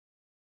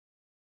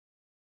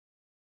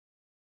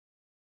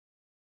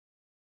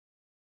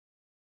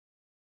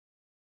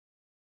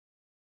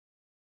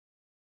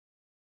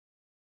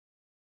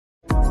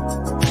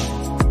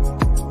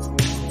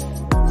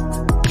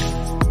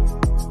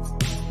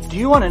Do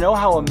you want to know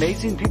how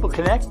amazing people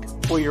connect?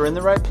 Well, you're in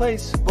the right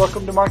place.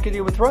 Welcome to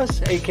Marketing with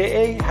Russ,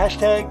 aka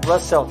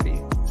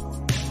 #RussSelfie.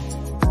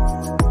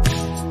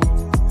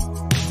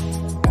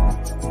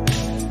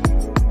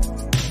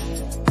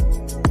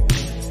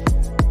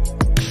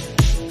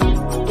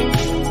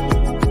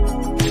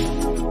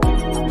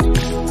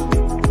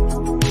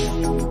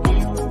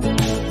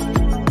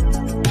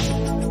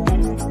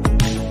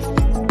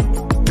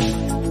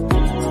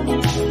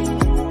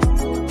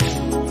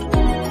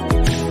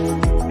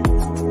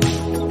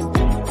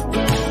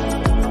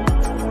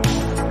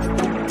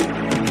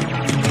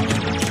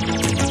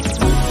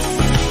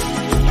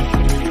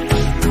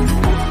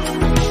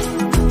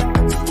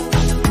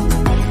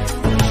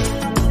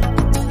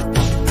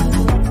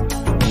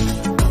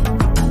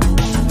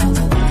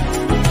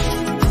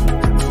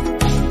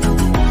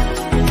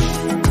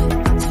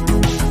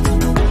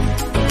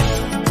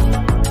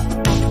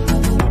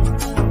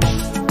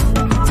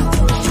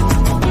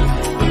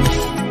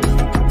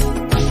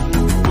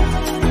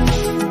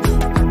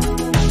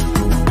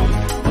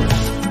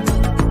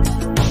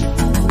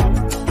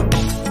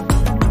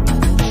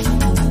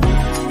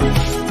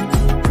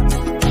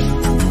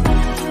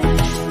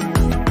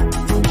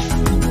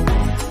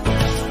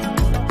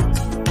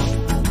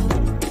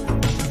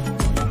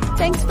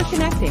 Thanks for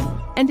connecting.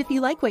 And if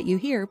you like what you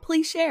hear,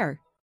 please share.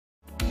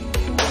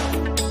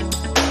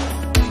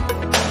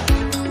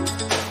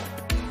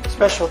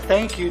 Special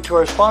thank you to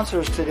our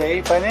sponsors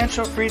today,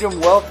 Financial Freedom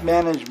Wealth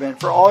Management.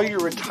 For all your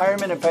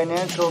retirement and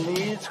financial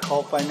needs,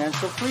 call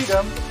Financial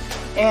Freedom.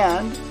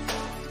 And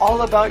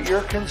All About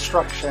Your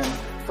Construction.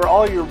 For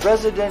all your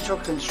residential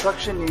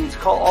construction needs,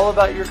 call All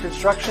About Your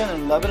Construction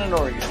in Lebanon,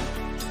 Oregon.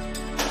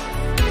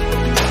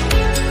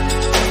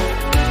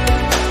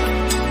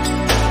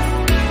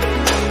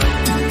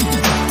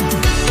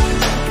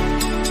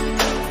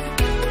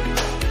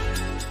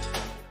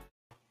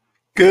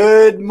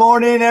 Good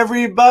morning,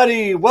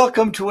 everybody.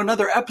 Welcome to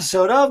another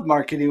episode of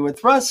Marketing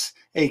with Russ,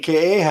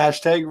 aka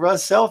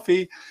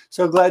 #RussSelfie.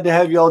 So glad to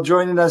have you all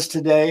joining us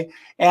today.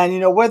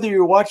 And, whether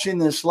you're watching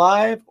this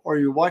live or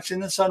you're watching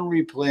this on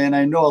replay, and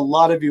I know a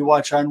lot of you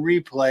watch on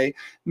replay,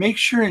 make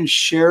sure and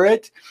share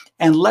it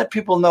and let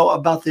people know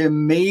about the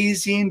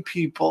amazing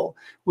people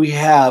we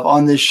have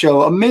on this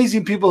show.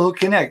 Amazing people who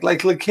connect,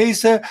 like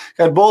Lakesa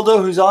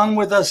Gadboldo, who's on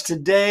with us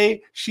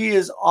today. She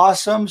is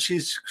awesome.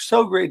 She's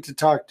so great to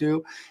talk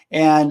to.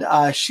 And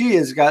she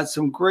has got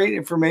some great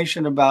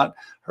information about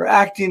her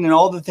acting and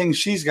all the things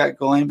she's got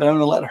going. But I'm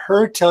going to let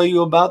her tell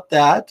you about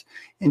that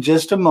in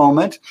just a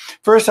moment.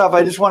 First off,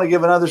 I just want to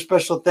give another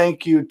special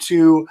thank you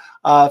to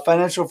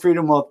Financial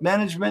Freedom Wealth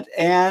Management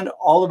and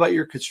All About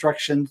Your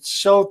Construction.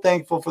 So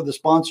thankful for the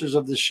sponsors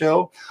of the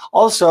show.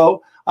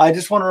 Also, I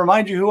just want to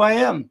remind you who I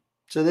am.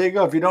 So there you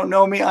go. If you don't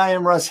know me, I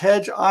am Russ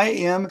Hedge. I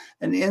am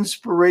an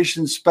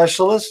inspiration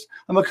specialist.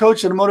 I'm a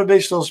coach and a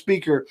motivational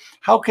speaker.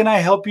 How can I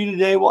help you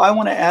today? Well, I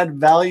want to add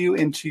value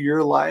into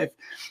your life.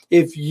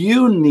 If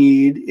you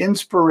need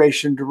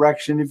inspiration,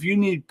 direction, if you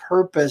need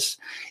purpose,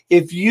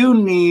 if you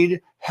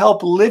need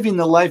help living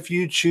the life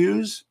you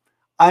choose,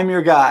 I'm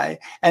your guy.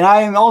 And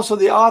I am also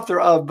the author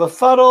of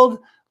Befuddled,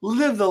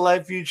 Live the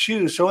Life You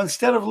Choose. So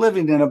instead of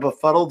living in a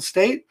befuddled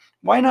state,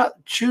 why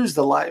not choose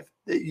the life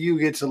that you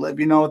get to live?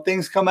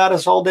 Things come at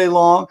us all day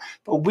long,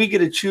 but we get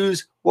to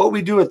choose what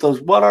we do with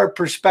those, what our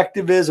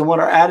perspective is and what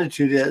our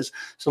attitude is.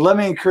 So let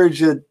me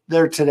encourage you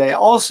there today.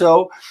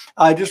 Also,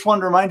 I just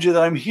want to remind you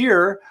that I'm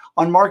here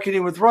on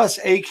Marketing with Russ,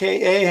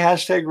 aka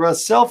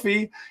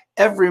 #RussSelfie,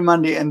 every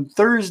Monday and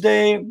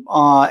Thursday, 8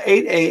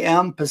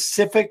 a.m.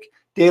 Pacific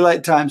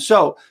Daylight Time.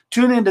 So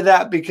tune into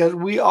that because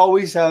we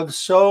always have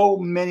so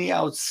many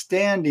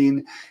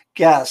outstanding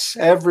guests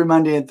every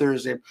Monday and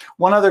Thursday.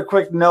 One other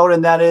quick note,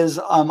 and that is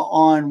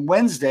on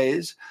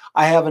Wednesdays,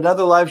 I have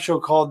another live show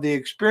called The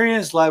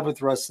Experience, live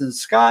with Russ and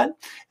Scott,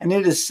 and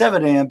it is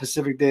 7 a.m.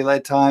 Pacific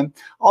Daylight Time.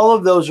 All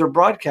of those are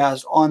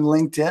broadcast on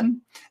LinkedIn.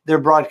 They're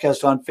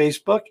broadcast on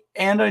Facebook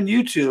and on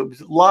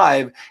YouTube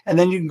live, and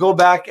then you can go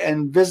back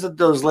and visit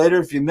those later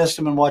if you missed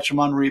them and watch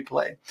them on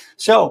replay.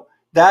 So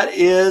that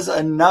is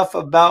enough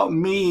about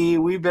me.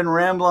 We've been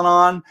rambling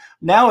on.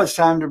 Now it's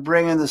time to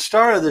bring in the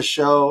star of the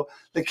show,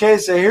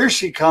 Lakesa. Here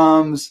she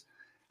comes.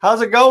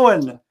 How's it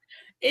going?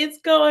 It's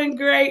going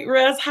great,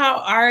 Russ. How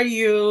are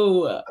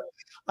you?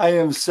 I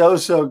am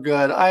so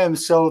good. I am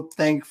so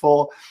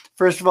thankful,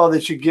 first of all,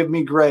 that you give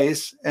me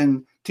grace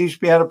and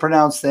teach me how to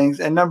pronounce things.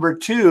 And number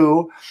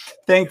two,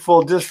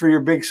 thankful just for your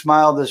big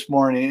smile this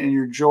morning and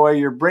your joy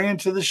you're bringing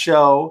to the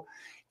show.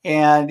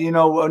 And,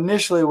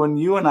 initially when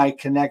you and I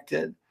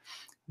connected,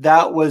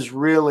 that was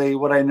really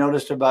what I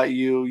noticed about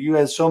you. You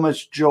had so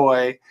much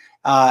joy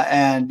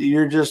and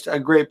you're just a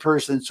great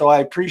person. So I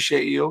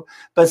appreciate you.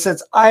 But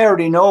since I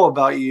already know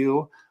about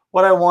you,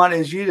 what I want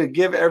is you to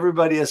give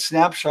everybody a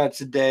snapshot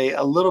today,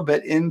 a little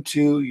bit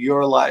into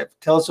your life.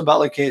 Tell us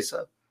about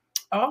Lakesa.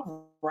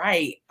 All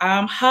right.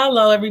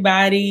 Hello,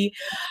 everybody.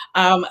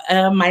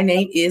 My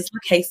name is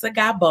Lakesa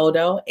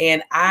Gabodo,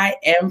 and I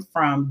am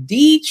from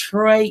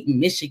Detroit,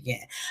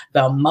 Michigan,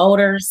 the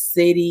Motor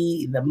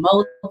City, the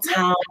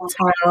Motown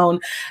town,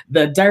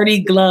 the Dirty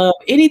Glove,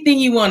 anything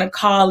you want to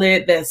call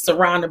it that's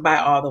surrounded by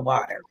all the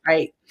water,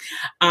 right?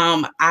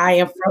 I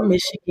am from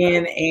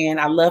Michigan and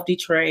I love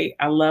Detroit.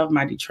 I love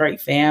my Detroit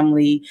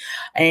family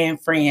and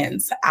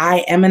friends. I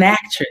am an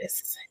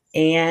actress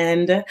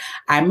and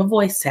I'm a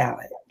voice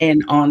talent.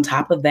 And on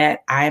top of that,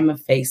 I'm a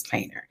face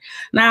painter.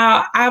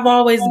 Now, I've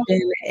always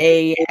been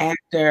a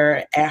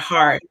actor at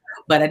heart,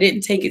 but I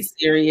didn't take it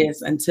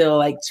serious until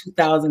like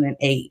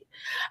 2008.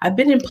 I've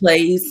been in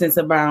plays since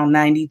around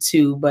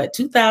 92, but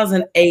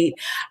 2008,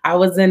 I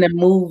was in a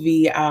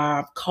movie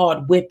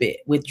called Whip It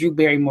with Drew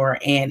Barrymore,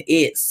 and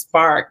it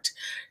sparked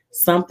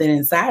something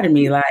inside of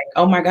me like,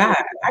 oh my God,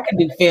 I can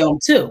do film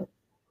too.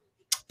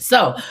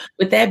 So,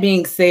 with that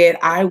being said,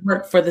 I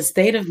worked for the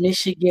state of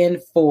Michigan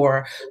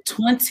for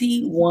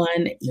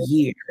 21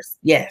 years.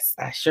 Yes,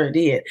 I sure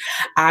did.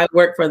 I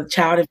worked for the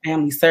Child and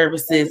Family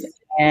Services,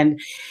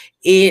 and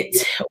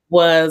it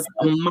was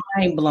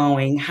mind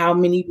blowing how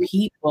many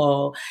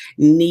people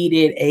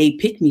needed a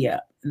pick me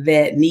up,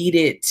 that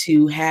needed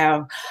to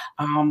have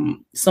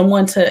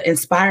someone to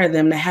inspire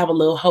them to have a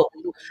little hope.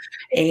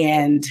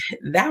 And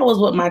that was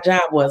what my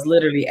job was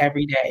literally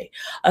every day.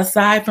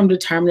 Aside from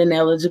determining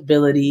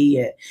eligibility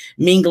and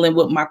mingling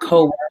with my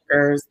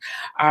coworkers,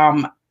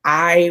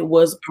 I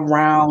was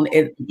around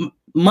it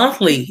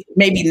monthly,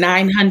 maybe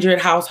 900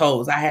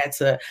 households I had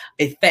to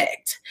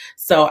affect.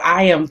 So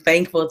I am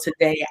thankful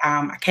today.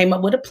 I came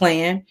up with a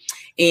plan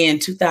in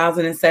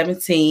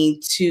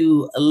 2017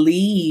 to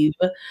leave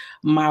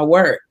my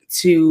work,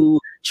 to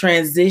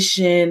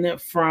transition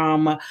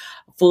from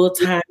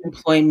full-time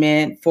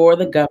employment for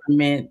the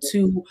government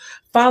to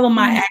follow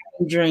my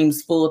acting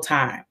dreams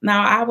full-time.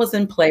 Now, I was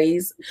in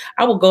plays.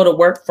 I would go to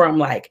work from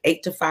like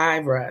 8 to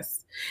 5,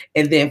 Russ.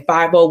 And then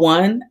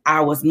 5:01,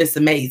 I was Miss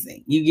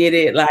Amazing. You get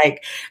it?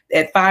 Like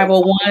at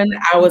 5:01,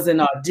 I was in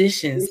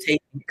auditions,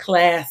 taking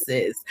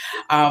classes.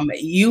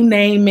 You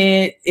name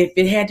it. If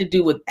it had to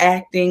do with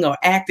acting or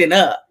acting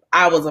up,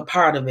 I was a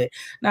part of it.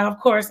 Now, of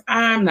course,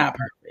 I'm not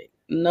perfect.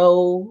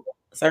 No,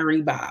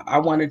 sorry, Bob. I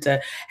wanted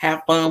to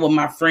have fun with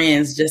my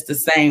friends just the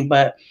same,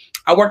 but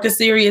I worked a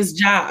serious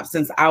job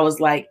since I was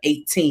like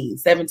 18,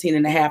 17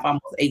 and a half,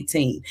 almost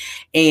 18.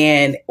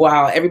 And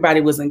while everybody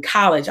was in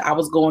college, I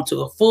was going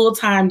to a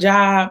full-time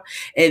job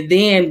and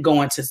then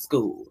going to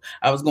school.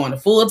 I was going to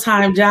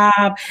full-time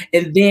job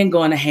and then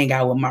going to hang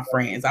out with my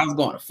friends. I was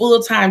going to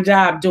full-time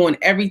job doing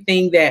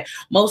everything that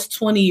most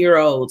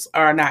 20-year-olds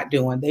are not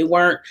doing. They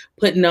weren't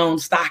putting on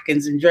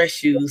stockings and dress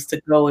shoes to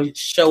go and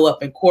show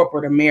up in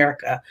corporate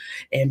America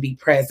and be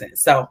present.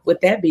 So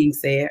with that being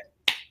said,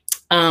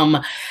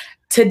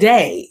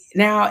 today,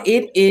 now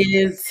it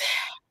is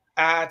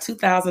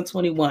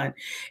 2021,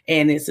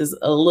 and this is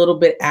a little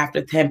bit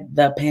after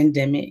the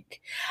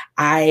pandemic.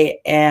 I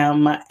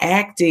am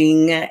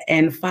acting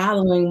and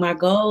following my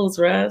goals,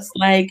 Russ.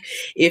 Like,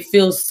 it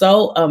feels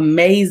so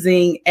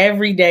amazing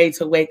every day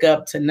to wake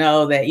up to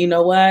know that, you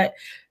know what?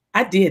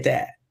 I did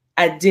that.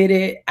 I did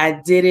it. I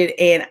did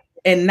it.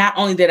 And not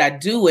only did I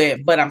do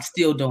it, but I'm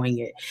still doing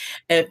it.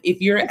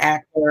 If you're an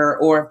actor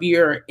or if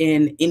you're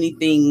in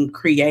anything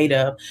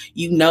creative,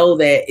 you know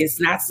that it's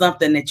not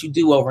something that you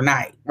do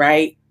overnight,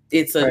 right?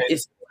 It's a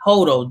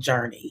total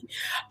journey.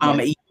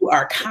 You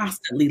are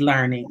constantly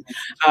learning.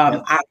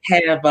 I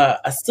have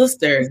a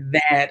sister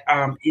that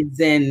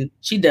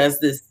she does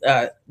this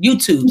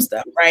YouTube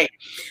stuff, right?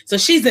 So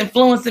she's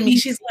influencing me.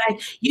 She's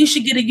like, you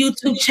should get a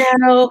YouTube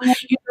channel.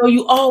 You know,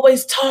 you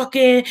always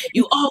talking,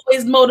 you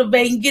always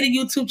motivating, get a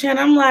YouTube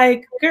channel. I'm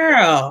like,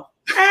 girl,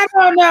 I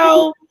don't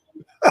know.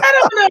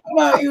 I don't know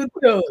about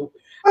YouTube.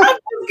 I'm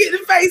just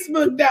getting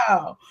Facebook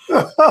down.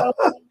 So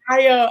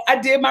I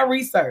did my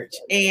research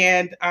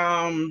and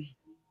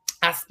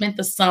I spent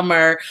the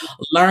summer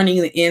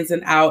learning the ins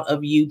and out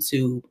of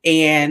YouTube.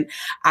 And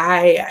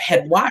I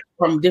had watched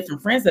from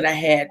different friends that I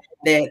had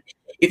that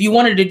if you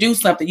wanted to do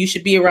something, you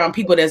should be around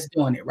people that's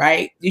doing it,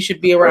 right? You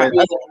should be around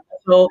other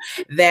people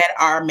that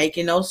are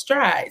making those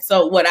strides.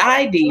 So what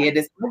I did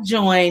is I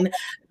joined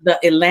the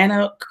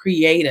Atlanta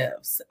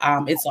Creatives.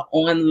 It's an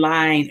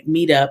online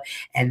meetup,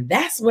 and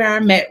that's where I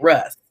met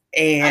Russ.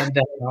 And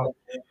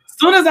as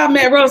soon as I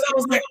met Rose, I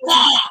was like,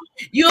 wow,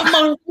 you're a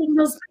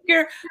motivational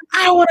speaker.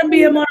 I want to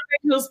be a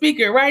motivational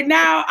speaker. Right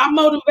now, I'm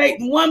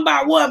motivating one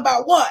by one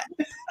by one.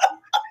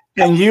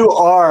 And you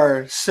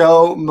are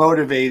so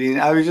motivating.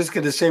 I was just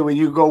going to say, when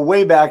you go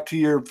way back to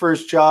your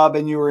first job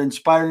and you were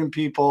inspiring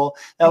people,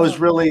 that was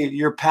really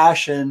your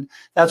passion.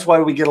 That's why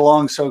we get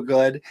along so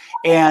good.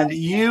 And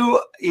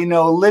you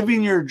know,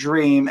 living your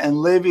dream and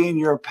living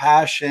your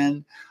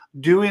passion,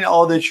 doing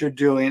all that you're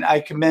doing, I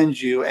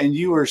commend you. And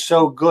you are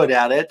so good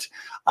at it.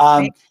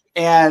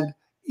 And,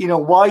 you know,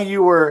 while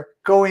you were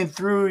going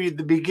through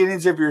the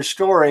beginnings of your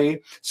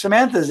story,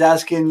 Samantha's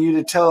asking you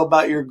to tell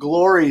about your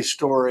glory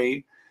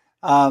story.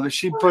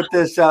 She put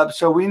this up.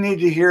 So we need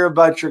to hear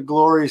about your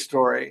glory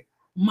story.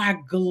 My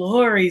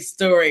glory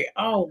story.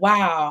 Oh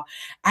wow.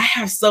 I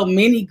have so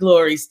many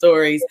glory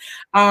stories.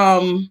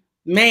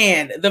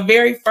 Man, the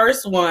very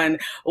first one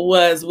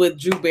was with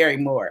Drew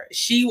Barrymore.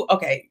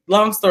 Okay,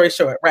 long story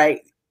short,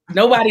 right?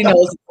 Nobody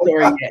knows the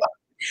story yet.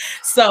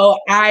 So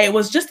I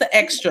was just an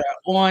extra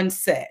on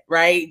set,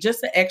 right?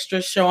 Just an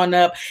extra showing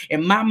up.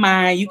 In my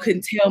mind, you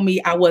couldn't tell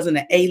me I wasn't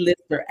an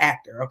A-lister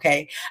actor,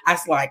 okay? I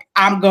was like,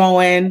 I'm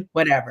going,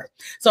 whatever.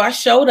 So I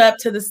showed up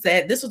to the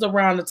set. This was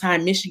around the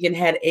time Michigan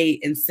had a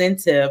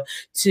incentive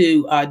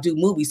to do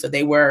movies. So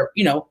they were,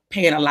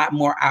 paying a lot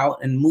more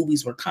out and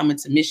movies were coming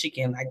to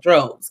Michigan like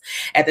droves.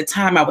 At the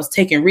time, I was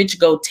taking Rich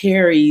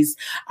Go-Terry's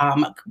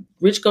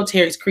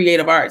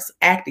creative arts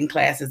acting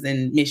classes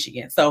in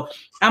Michigan. So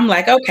I'm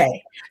like,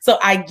 okay. So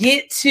I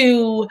get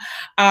to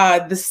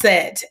the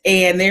set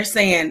and they're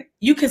saying,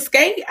 you can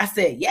skate? I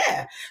said,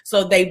 yeah.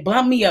 So they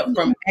bumped me up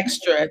from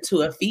extra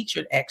to a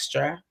featured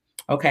extra.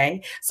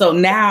 Okay. So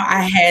now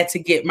I had to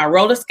get my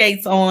roller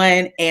skates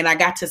on and I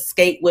got to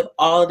skate with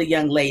all the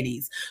young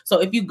ladies. So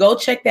if you go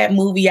check that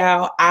movie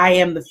out, I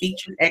am the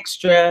featured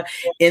extra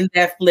in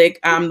that flick.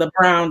 I'm the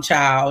brown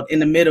child in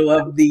the middle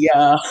of the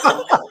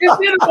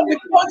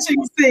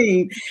coaching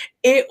scene.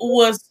 It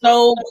was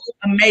so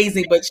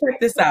amazing. But check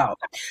this out.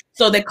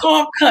 So they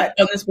call cut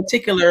on this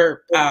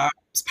particular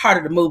part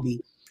of the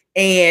movie.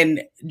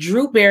 And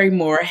Drew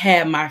Barrymore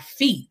had my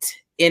feet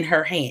in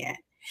her hand.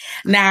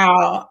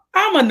 Now,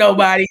 I'm a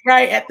nobody,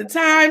 right, at the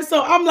time.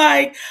 So I'm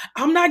like,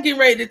 I'm not getting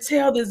ready to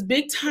tell this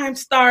big time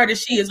star that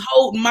she is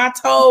holding my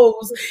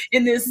toes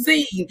in this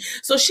scene.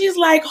 So she's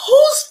like,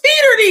 whose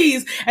feet are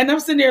these? And I'm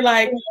sitting there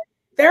like,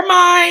 they're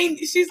mine.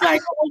 She's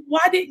like, oh,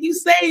 why didn't you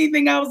say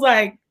anything? I was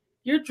like,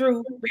 you're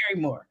Drew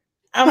Barrymore.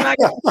 I'm like,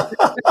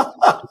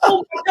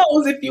 hold my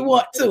toes if you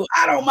want to.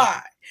 I don't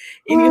mind.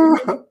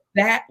 And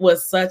that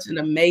was such an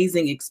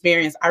amazing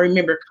experience. I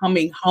remember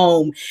coming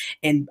home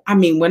and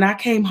when I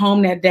came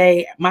home that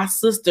day, my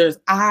sisters,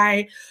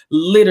 I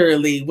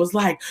literally was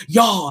like,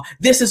 y'all,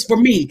 this is for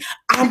me.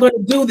 I'm going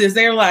to do this.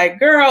 They're like,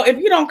 girl, if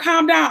you don't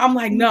calm down, I'm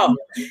like, no,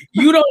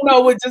 you don't know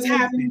what just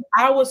happened.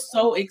 I was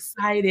so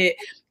excited.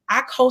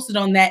 I coasted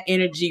on that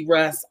energy,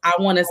 Russ, I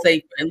want to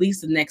say for at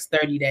least the next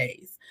 30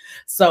 days.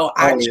 So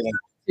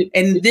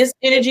and this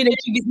energy that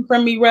you get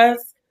from me,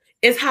 Russ,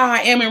 is how I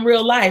am in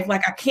real life.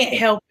 Like, I can't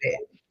help it.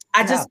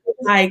 I just feel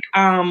like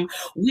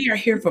we are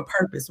here for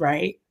purpose,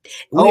 right?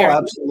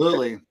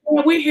 Absolutely.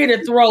 We're here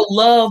to throw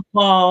love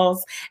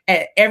balls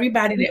at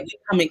everybody that we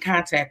come in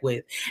contact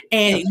with.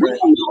 And we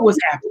don't know what's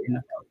happening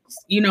to folks.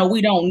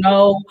 We don't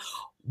know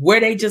where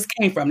they just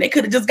came from. They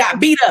could have just got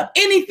beat up.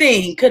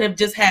 Anything could have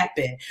just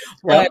happened.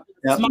 But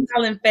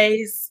smiling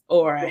face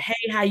or a,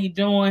 hey, how you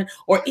doing?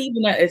 Or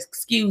even a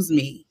excuse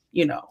me,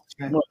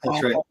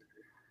 That's right.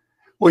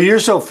 Well,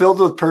 you're so filled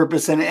with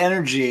purpose and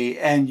energy,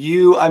 and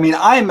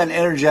I'm an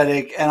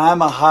energetic and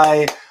I'm a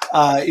high,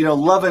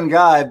 loving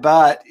guy,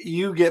 but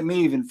you get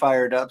me even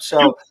fired up.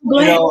 So,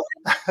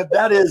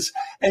 that is,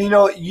 and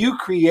you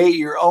create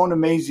your own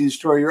amazing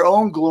story, your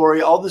own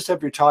glory, all the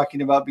stuff you're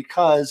talking about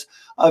because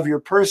of your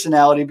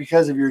personality,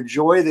 because of your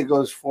joy that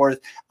goes forth.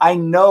 I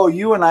know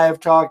you and I have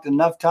talked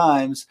enough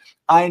times.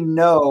 I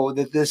know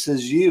that this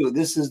is you.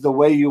 This is the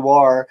way you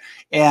are.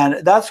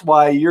 And that's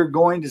why you're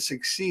going to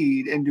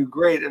succeed and do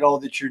great at all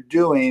that you're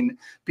doing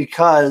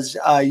because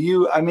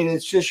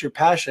it's just your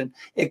passion.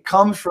 It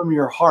comes from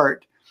your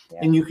heart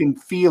and you can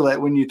feel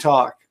it when you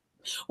talk.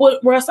 Well,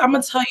 Russ, I'm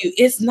going to tell you,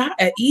 it's not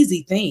an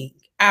easy thing.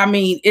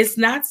 It's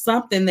not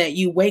something that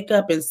you wake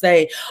up and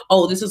say,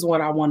 oh, this is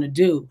what I want to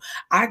do.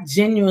 I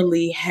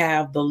genuinely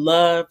have the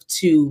love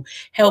to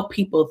help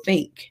people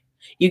think.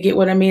 You get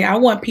what I mean? I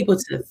want people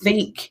to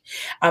think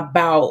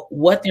about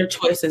what their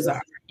choices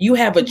are. You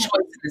have a choice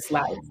in this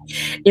life.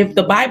 If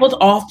the Bible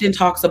often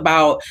talks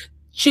about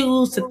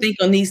choose to think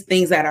on these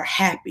things that are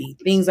happy,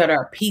 things that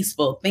are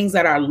peaceful, things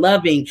that are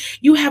loving,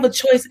 you have a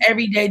choice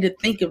every day to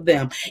think of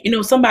them.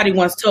 Somebody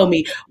once told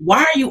me,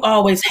 why are you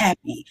always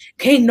happy?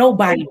 Can't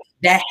nobody be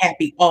that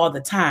happy all the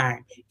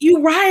time.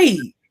 You're right.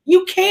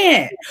 You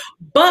can't,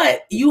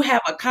 but you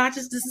have a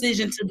conscious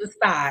decision to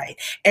decide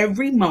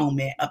every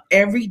moment of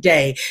every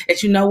day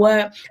that, you know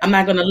what, I'm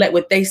not going to let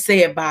what they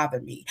say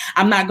bother me.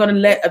 I'm not going to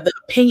let the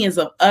opinions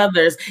of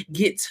others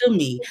get to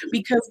me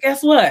because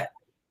guess what?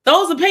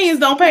 Those opinions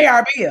don't pay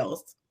our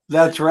bills.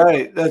 That's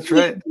right. That's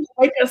right.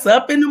 Wake us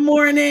up in the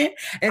morning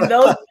and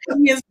those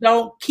opinions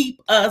don't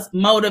keep us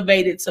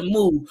motivated to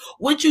move.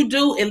 What you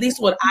do, at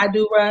least what I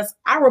do, Russ,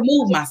 I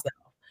remove myself.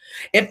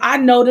 If I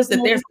notice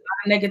that there's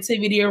a lot of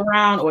negativity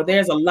around or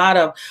there's a lot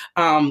of,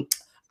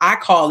 I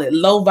call it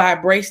low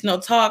vibrational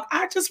talk,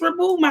 I just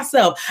remove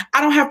myself. I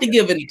don't have to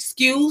give an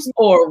excuse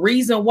or a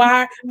reason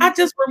why. I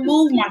just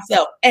remove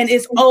myself and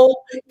it's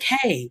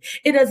okay.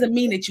 It doesn't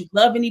mean that you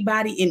love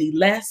anybody any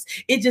less.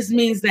 It just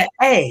means that,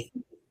 hey,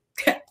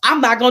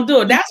 I'm not going to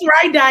do it. That's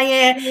right,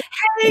 Diane.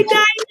 Hey,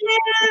 Diane.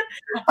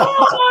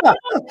 Oh.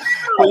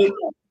 Well,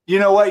 you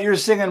know what? You're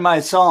singing my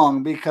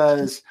song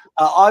because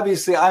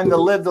obviously I'm the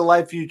live the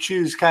life you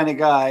choose kind of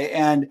guy.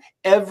 And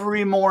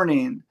every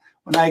morning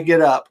when I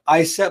get up,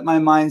 I set my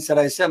mindset,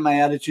 I set my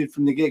attitude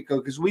from the get-go,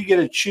 because we get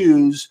to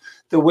choose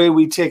the way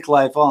we take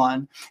life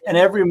on. And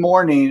every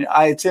morning,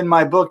 it's in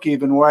my book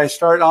even, where I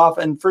start off,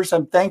 and first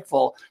I'm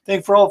thankful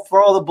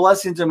for all the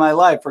blessings in my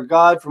life, for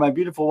God, for my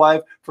beautiful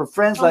wife, for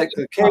friends like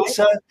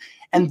Kesa.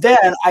 And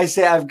then I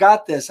say, I've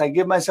got this. I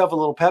give myself a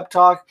little pep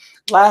talk.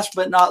 Last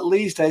but not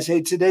least, I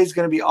say, today's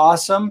going to be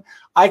awesome.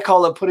 I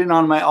call it putting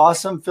on my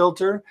awesome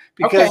filter,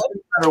 because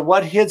no matter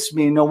what hits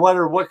me, no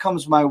matter what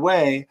comes my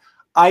way,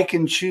 I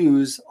can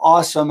choose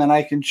awesome, and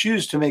I can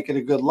choose to make it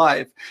a good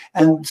life.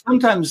 And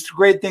sometimes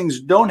great things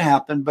don't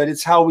happen, but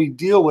it's how we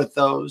deal with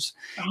those.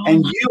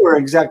 And you are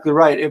exactly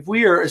right. If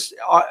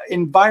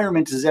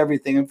environment is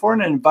everything. If we're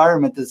in an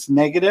environment that's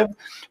negative,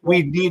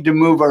 we need to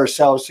move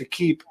ourselves to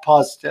keep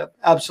positive.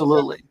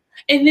 Absolutely.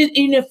 And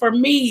then, for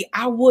me,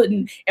 I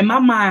wouldn't, in my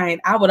mind,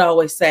 I would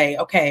always say,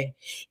 okay,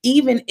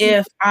 even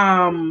if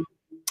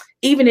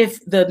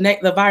the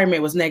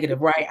environment was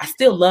negative, right? I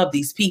still love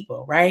these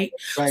people, right?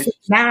 Right. So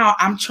now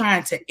I'm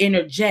trying to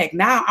interject.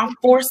 Now I'm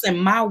forcing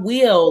my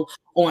will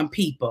on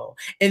people.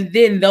 And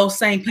then those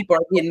same people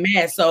are getting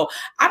mad. So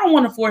I don't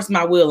want to force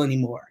my will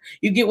anymore.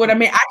 You get what I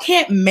mean? I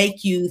can't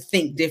make you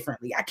think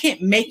differently. I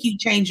can't make you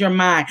change your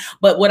mind.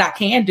 But what I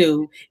can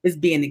do is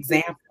be an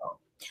example.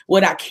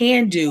 What I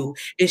can do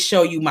is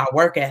show you my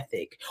work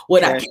ethic.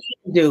 What I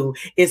can do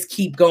is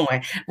keep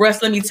going.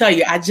 Russ, let me tell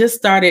you, I just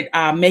started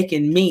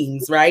making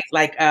memes, right?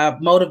 Like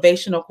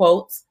motivational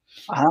quotes.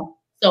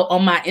 So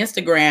on my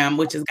Instagram,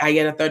 which is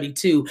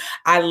Gayetta32,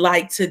 I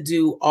like to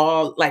do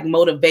all like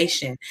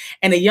motivation.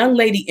 And a young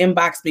lady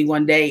inboxed me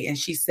one day and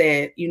she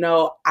said,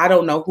 I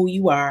don't know who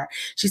you are.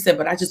 She said,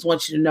 but I just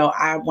want you to know,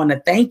 I want to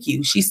thank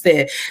you. She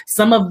said,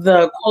 some of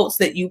the quotes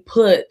that you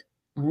put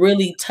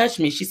really touched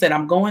me. She said,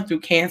 I'm going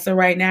through cancer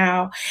right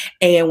now.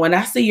 And when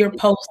I see your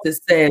post that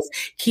says,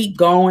 keep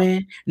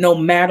going, no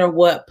matter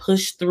what,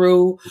 push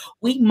through,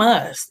 we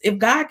must. If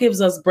God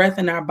gives us breath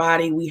in our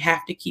body, we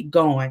have to keep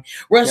going.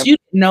 Russ, you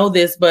know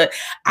this, but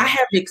I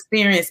have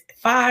experienced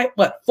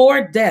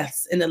 4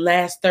 deaths in the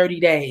last 30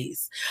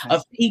 days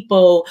of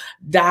people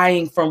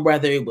dying from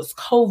whether it was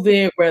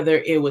COVID, whether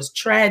it was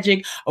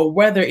tragic, or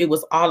whether it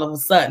was all of a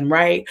sudden,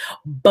 right?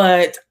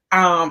 But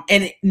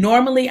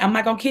normally, I'm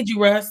not gonna kid you,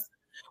 Russ,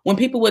 when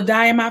people would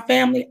die in my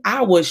family,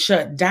 I would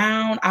shut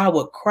down. I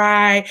would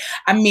cry.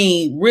 I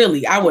mean,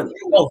 really, I would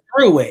go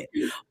through it.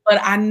 But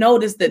I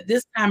noticed that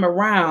this time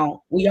around,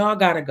 we all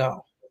got to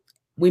go.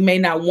 We may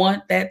not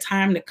want that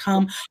time to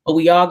come, but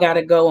we all got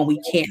to go, and we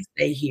can't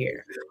stay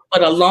here.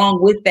 But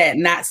along with that,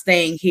 not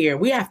staying here,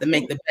 we have to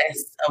make the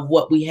best of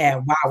what we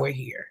have while we're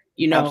here.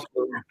 Russ,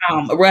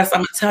 I'm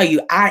going to tell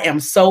you, I am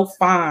so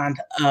fond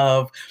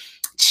of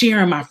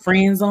cheering my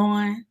friends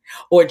on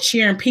or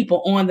cheering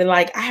people on. That,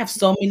 like, I have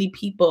so many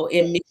people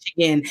in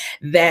Michigan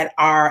that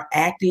are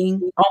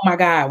acting. Oh my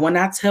God. When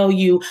I tell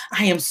you,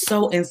 I am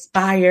so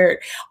inspired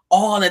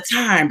all the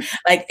time.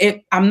 Like,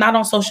 I'm not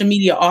on social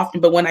media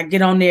often, but when I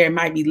get on there, it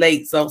might be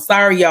late. So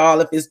sorry,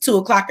 y'all, if it's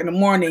 2:00 in the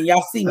morning,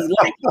 y'all see me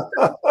late.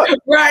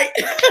 Right.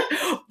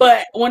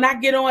 But when I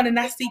get on and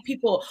I see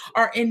people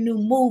are in new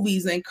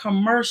movies and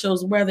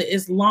commercials, whether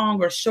it's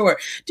long or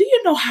short, do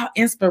you know how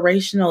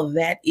inspirational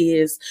that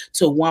is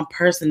to one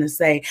person to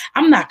say,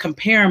 I'm not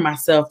comparing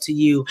myself to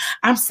you.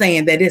 I'm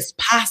saying that it's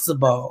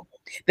possible.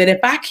 That if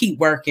I keep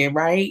working,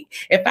 right,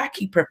 if I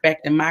keep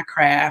perfecting my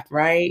craft,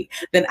 right,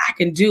 then I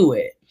can do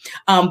it.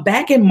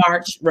 Back in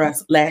March,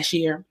 Russ, last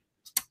year,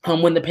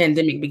 when the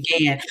pandemic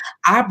began,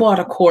 I bought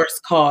a course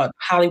called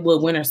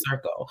Hollywood Winner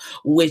Circle,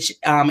 which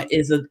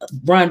is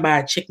run by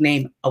a chick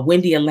named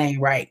Wendy Elaine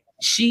Wright.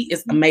 She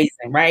is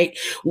amazing, right?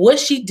 What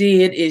she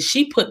did is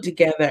she put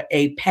together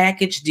a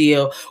package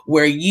deal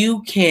where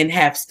you can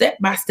have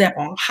step-by-step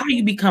on how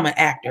you become an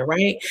actor,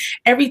 right?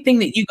 Everything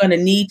that you're going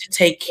to need to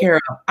take care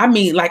of. I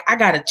mean, like, I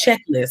got a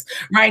checklist.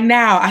 Right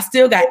now, I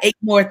still got 8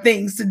 more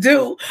things to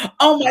do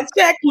on my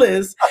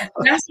checklist.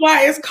 That's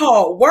why it's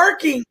called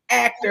Working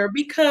Actor,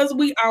 because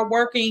we are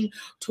working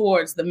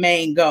towards the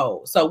main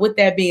goal. So with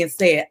that being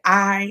said,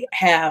 I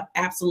have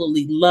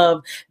absolutely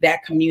loved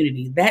that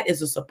community. That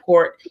is a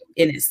support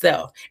in itself.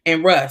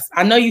 And Russ,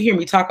 I know you hear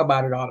me talk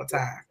about it all the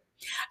time.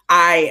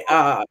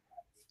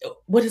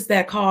 What is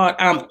that called?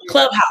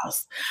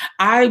 Clubhouse.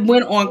 I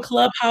went on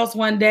Clubhouse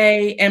one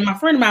day and my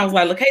friend of mine was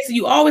like, okay, so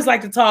you always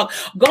like to talk,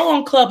 go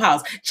on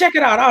Clubhouse, check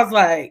it out. I was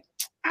like,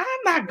 I'm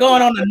not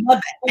going on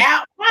another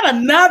app, not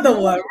another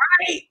one,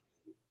 right?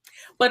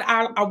 But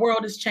our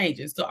world is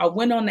changing. So I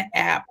went on the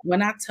app.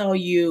 When I tell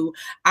you,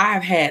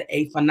 I've had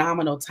a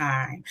phenomenal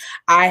time.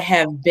 I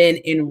have been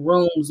in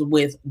rooms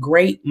with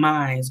great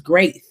minds,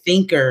 great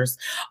thinkers.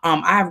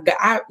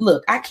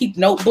 I keep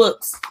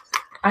notebooks.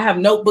 I have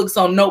notebooks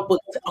on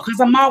notebooks because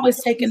I'm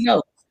always taking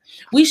notes.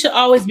 We should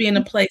always be in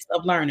a place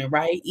of learning,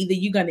 right? Either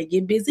you're going to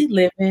get busy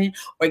living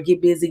or get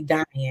busy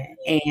dying.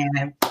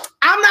 And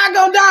I'm not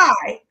going to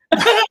die.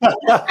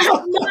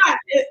 Not,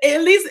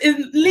 at least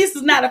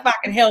it's not if I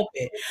can help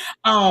it.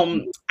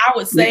 I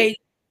would say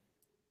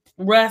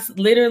Russ,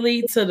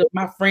 literally to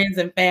my friends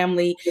and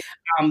family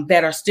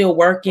that are still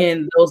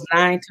working those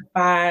 9 to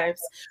 5s,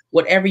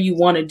 whatever you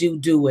want to do,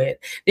 do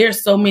it.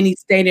 There's so many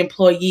state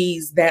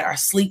employees that are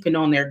sleeping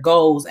on their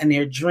goals and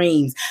their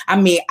dreams. I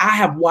mean, I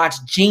have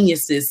watched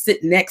geniuses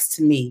sit next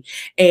to me,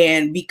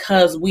 and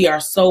because we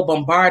are so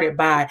bombarded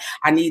by,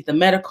 I need the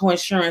medical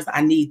insurance,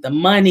 I need the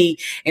money,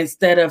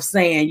 instead of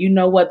saying, you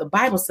know what, the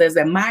Bible says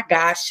that my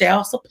God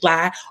shall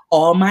supply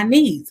all my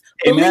needs.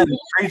 Amen.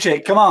 Preach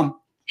it. Come on.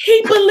 He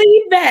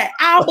believed that.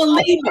 I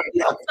believe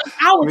it.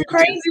 I was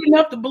crazy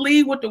enough to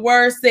believe what the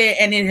word said,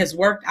 and it has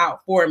worked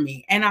out for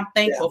me. And I'm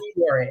thankful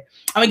for it.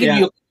 I'm gonna give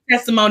you a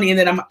testimony, and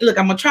then I'm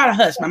gonna try to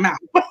hush my mouth.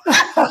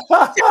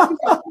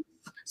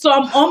 So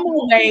I'm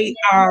on my way.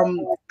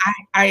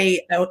 I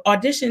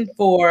auditioned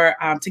for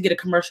to get a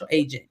commercial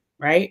agent,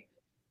 right?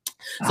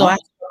 So I have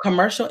a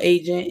commercial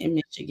agent in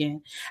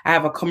Michigan. I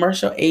have a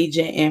commercial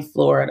agent in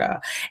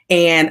Florida.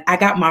 And I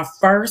got my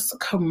first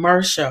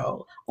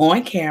commercial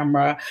on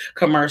camera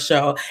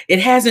commercial. It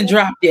hasn't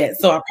dropped yet,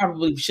 so I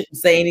probably shouldn't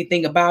say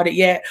anything about it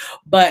yet.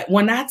 But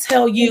when I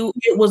tell you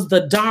it was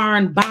the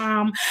darn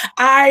bomb,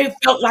 I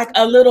felt like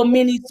a little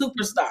mini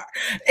superstar.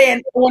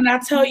 And when I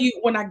tell you,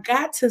 when I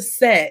got to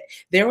set,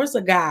 there was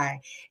a guy,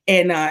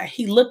 and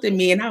he looked at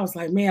me, and I was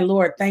like, man,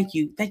 Lord, thank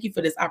you. Thank you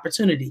for this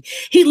opportunity.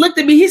 He looked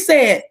at me, he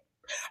said,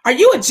 are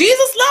you a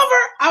Jesus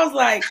lover? I was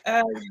like,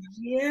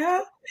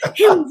 yeah.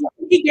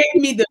 He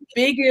gave me the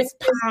biggest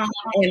pound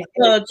and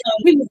hug.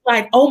 He was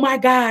like, oh my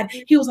God.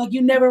 He was like,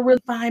 you never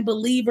really find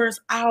believers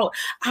out.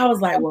 I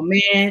was like, well,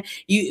 man,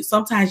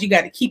 sometimes you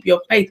got to keep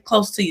your faith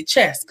close to your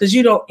chest, because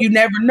you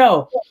never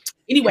know.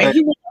 Anyway,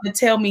 he wanted to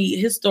tell me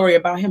his story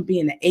about him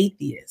being an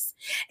atheist.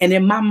 And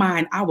in my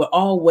mind, I would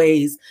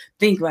always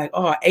think like,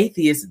 oh,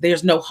 atheists,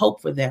 there's no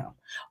hope for them.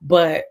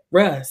 But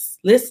Russ,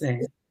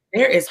 listen,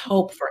 there is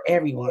hope for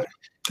everyone.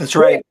 That's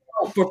right.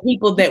 For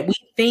people that we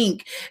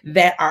think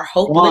that are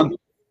hopeless.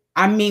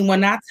 I mean,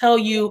 when I tell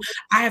you,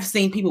 I have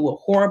seen people with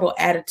horrible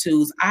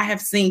attitudes. I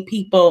have seen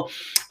people,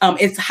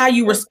 it's how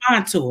you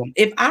respond to them.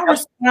 If I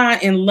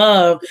respond in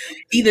love,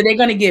 either they're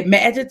going to get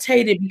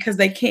agitated because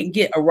they can't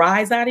get a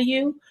rise out of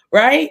you,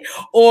 right?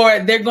 Or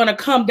they're going to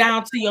come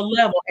down to your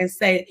level and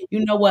say,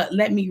 you know what,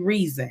 let me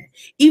reason.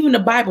 Even the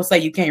Bible say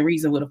you can't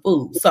reason with a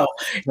fool. So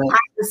I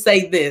would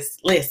say this,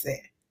 listen.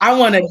 I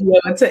want to be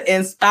able to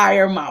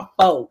inspire my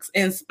folks,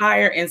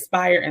 inspire.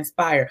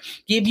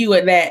 Give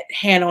you that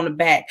hand on the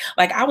back.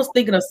 Like I was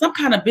thinking of some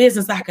kind of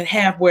business I could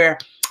have where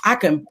I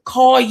can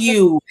call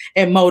you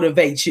and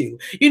motivate you.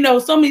 You know,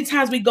 so many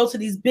times we go to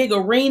these big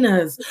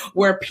arenas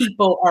where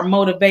people are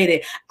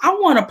motivated. I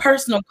want a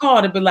personal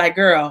call to be like,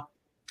 girl,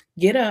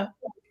 get up,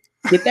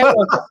 get that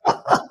work.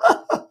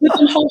 Put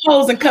some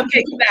ho-hos and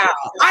cupcakes down.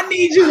 I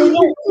need you to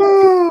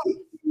work.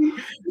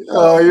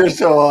 Oh, you're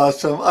so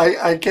awesome.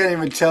 I can't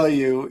even tell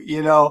you,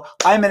 you know,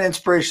 I'm an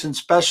inspiration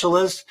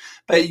specialist,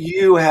 but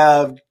you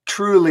have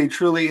truly,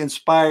 truly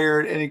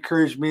inspired and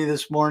encouraged me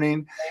this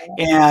morning.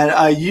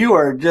 And you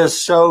are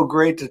just so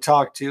great to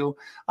talk to.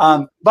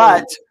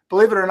 But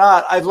believe it or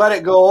not, I've let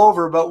it go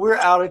over, but we're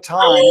out of time.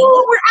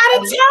 Oh, we're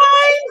out of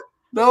time.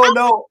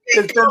 No,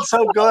 it's been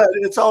so good.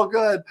 It's all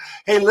good.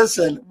 Hey,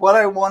 listen, what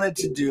I wanted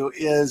to do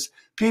is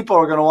people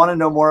are going to want to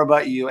know more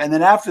about you. And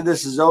then after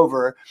this is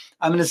over,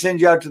 I'm going to send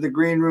you out to the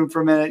green room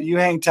for a minute. You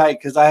hang tight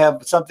because I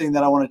have something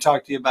that I want to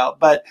talk to you about.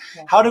 But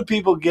how do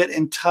people get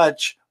in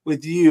touch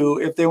with you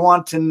if they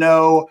want to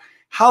know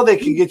how they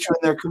can get you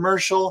in their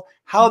commercial,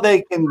 how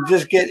they can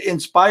just get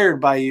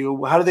inspired by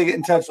you? How do they get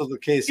in touch with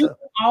Lakaysa? You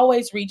can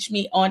always reach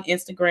me on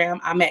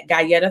Instagram. I'm at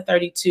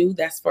Guyetta32.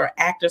 That's for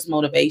Actors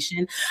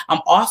Motivation.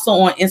 I'm also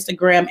on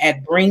Instagram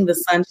at Bring the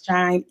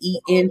Sunshine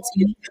ENT.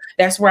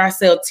 That's where I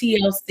sell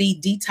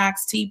TLC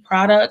Detox Tea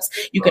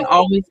products. You can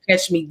always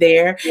catch me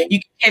there. You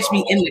can catch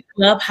me in the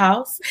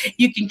Clubhouse.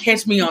 You can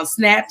catch me on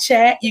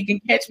Snapchat. You can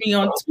catch me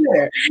on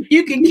Twitter.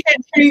 You can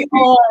catch me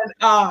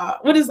on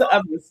what is the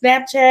other?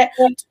 Snapchat,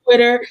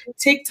 Twitter,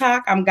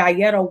 TikTok. I'm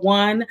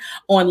Guyetta1.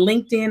 On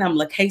LinkedIn, I'm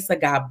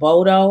Lakaysa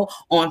Gabodo.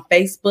 On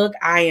Facebook,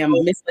 I am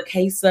Miss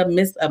Lakaysa,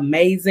 Miss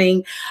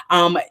Amazing.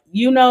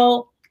 You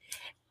know,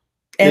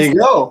 there you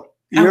go.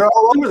 You're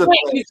all over the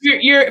place.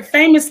 You're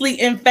famously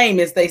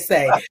infamous, they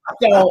say.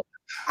 So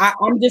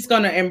I'm just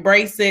going to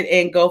embrace it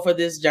and go for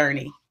this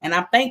journey. And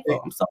I'm thankful.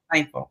 I'm so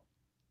thankful.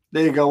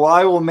 There you go. Well,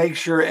 I will make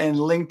sure and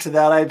link to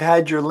that. I've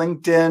had your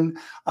LinkedIn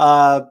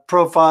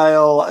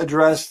profile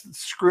address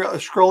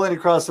scrolling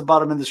across the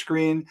bottom of the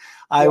screen.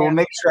 I will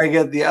make sure I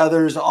get the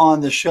others on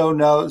the show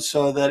notes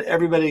so that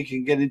everybody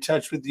can get in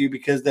touch with you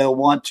because they'll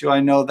want to. I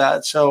know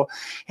that. So,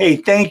 hey,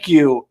 thank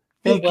you.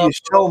 Thank you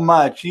so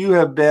much. You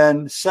have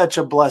been such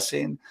a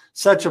blessing,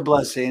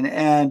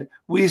 And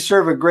we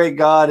serve a great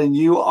God, and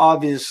you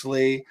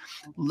obviously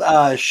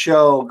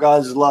show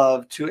God's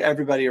love to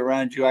everybody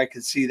around you. I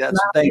can see that.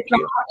 So thank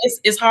you.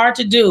 It's hard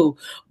to do,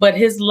 but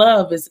his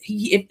love is,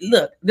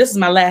 look, this is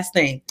my last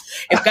thing.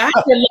 If God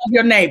said love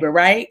your neighbor,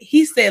 right?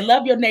 He said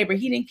love your neighbor.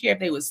 He didn't care if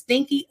they were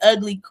stinky,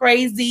 ugly,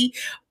 crazy,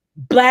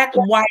 black,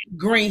 white,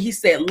 green. He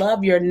said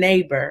love your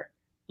neighbor.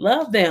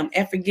 Love them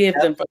and forgive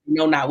them for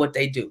know not what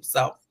they do.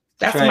 So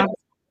That's right.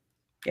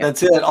 Yeah.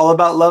 That's it. All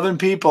about loving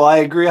people. I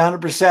agree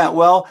 100%.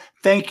 Well,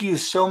 thank you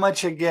so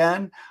much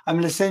again. I'm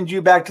going to send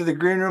you back to the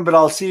green room, but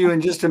I'll see you in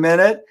just a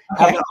minute.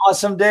 Okay. Have an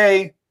awesome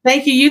day.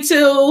 Thank you. You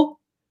too.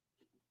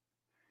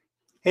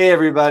 Hey,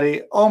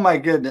 everybody. Oh, my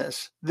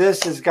goodness.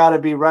 This has got to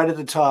be right at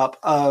the top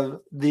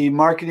of the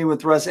Marketing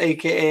with Russ,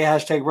 a.k.a.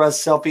 hashtag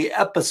Russ Selfie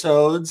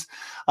episodes.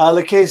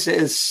 LaCasa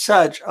is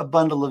such a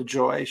bundle of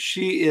joy.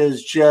 She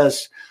is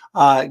just...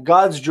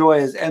 God's joy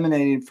is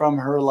emanating from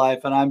her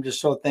life, and I'm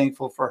just so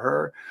thankful for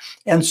her.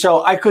 And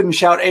so I couldn't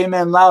shout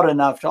amen loud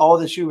enough to all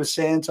that she was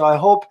saying. So I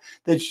hope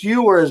that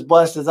you were as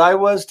blessed as I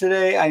was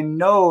today. I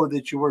know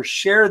that you were.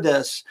 Share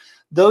this.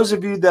 Those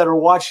of you that are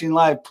watching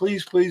live,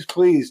 please, please,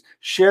 please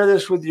share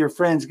this with your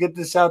friends. Get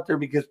this out there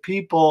because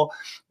people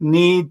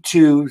need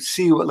to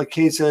see what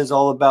LaCasa is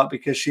all about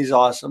because she's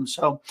awesome.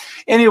 So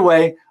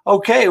anyway,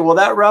 okay, well,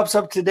 that wraps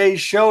up today's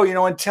show.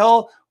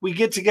 Until we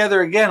get together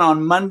again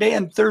on Monday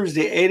and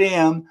Thursday, 8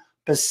 a.m.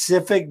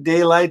 Pacific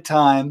Daylight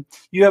Time.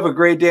 You have a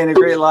great day and a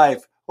great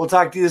life. We'll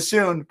talk to you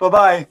soon.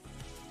 Bye-bye.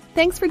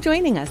 Thanks for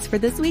joining us for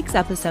this week's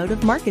episode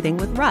of Marketing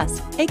with Russ,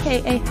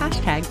 a.k.a.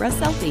 hashtag Russ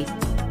Selfie.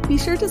 Be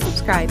sure to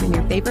subscribe in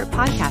your favorite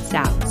podcast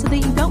app so that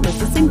you don't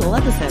miss a single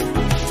episode.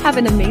 Have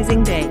an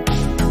amazing day.